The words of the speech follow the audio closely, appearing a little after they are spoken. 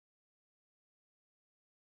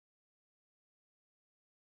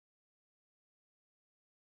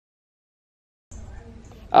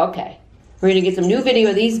Okay. We're gonna get some new video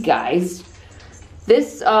of these guys.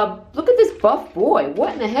 This, look at this buff boy.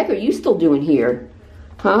 What in the heck are you still doing here?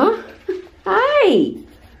 Huh? Hi.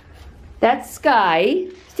 That's Skye.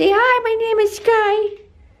 Say hi, my name is Skye.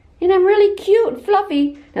 And I'm really cute and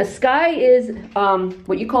fluffy. Now Skye is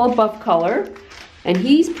what you call a buff color. And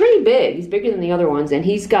he's pretty big. He's bigger than the other ones. And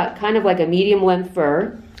he's got kind of like a medium length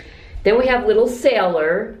fur. Then we have little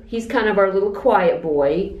Sailor. He's kind of our little quiet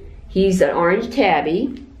boy. He's an orange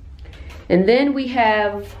tabby. And then we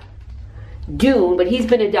have Dune, but he's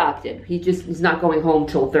been adopted. He's not going home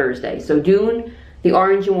till Thursday. So Dune, the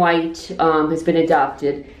orange and white, has been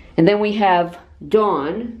adopted. And then we have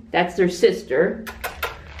Dawn. That's their sister.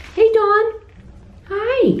 Hey, Dawn.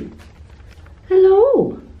 Hi.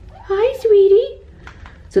 Hello. Hi, sweetie.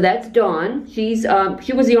 So that's Dawn. She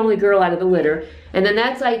was the only girl out of the litter. And then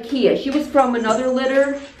that's Ikea. She was from another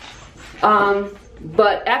litter,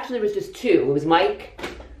 but actually it was just two. It was Mike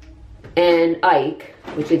and Ike,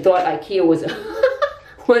 which they thought Ikea was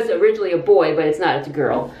was originally a boy, but it's not. It's a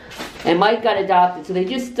girl. And Mike got adopted, so they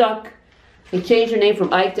changed her name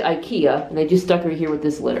from Ike to Ikea, and they just stuck her here with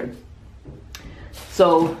this litter.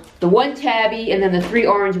 So the one tabby and then the three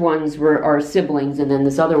orange ones were our siblings, and then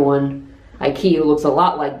this other one, Ikea, looks a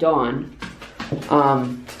lot like Dawn,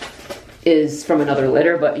 is from another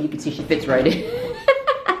litter, but you can see she fits right in.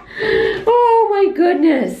 Oh my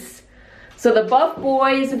goodness. So the buff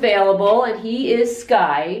boy is available, and he is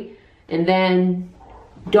Skye. And then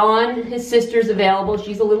Dawn, his sister's available.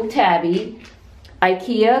 She's a little tabby.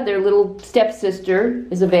 Ikea, their little stepsister,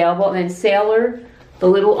 is available. And then Sailor, the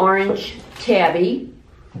little orange tabby,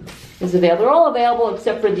 is available. They're all available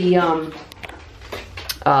except for the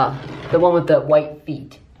one with the white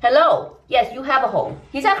feet. Hello. Yes, you have a home.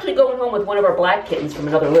 He's actually going home with one of our black kittens from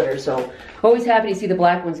another litter, so always happy to see the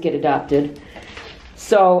black ones get adopted.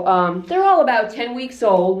 So they're all about 10 weeks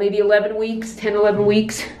old, maybe 11 weeks, 10, 11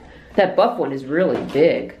 weeks. That buff one is really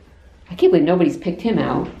big. I can't believe nobody's picked him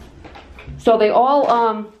out. So they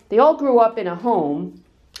all grew up in a home,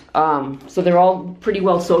 so they're all pretty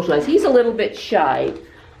well socialized. He's a little bit shy,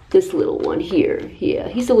 this little one here. Yeah,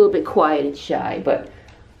 he's a little bit quiet and shy, but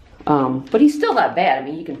he's still not bad. I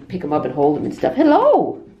mean, you can pick him up and hold him and stuff.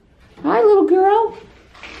 Hello. Hi, little girl.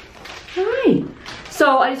 Hi.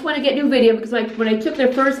 So I just want to get new video because when I took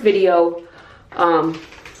their first video,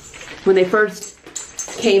 when they first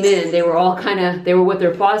came in, they were with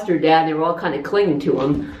their foster dad, and they were all kind of clinging to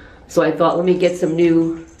him. So I thought, let me get some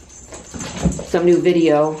new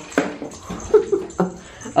video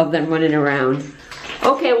of them running around.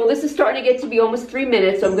 Okay, well this is starting to get to be almost 3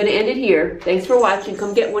 minutes, so I'm going to end it here. Thanks for watching.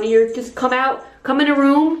 Come get one of your, just come in a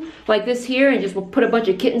room like this here, and we'll put a bunch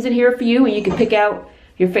of kittens in here for you, and you can pick out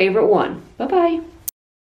your favorite one. Bye-bye.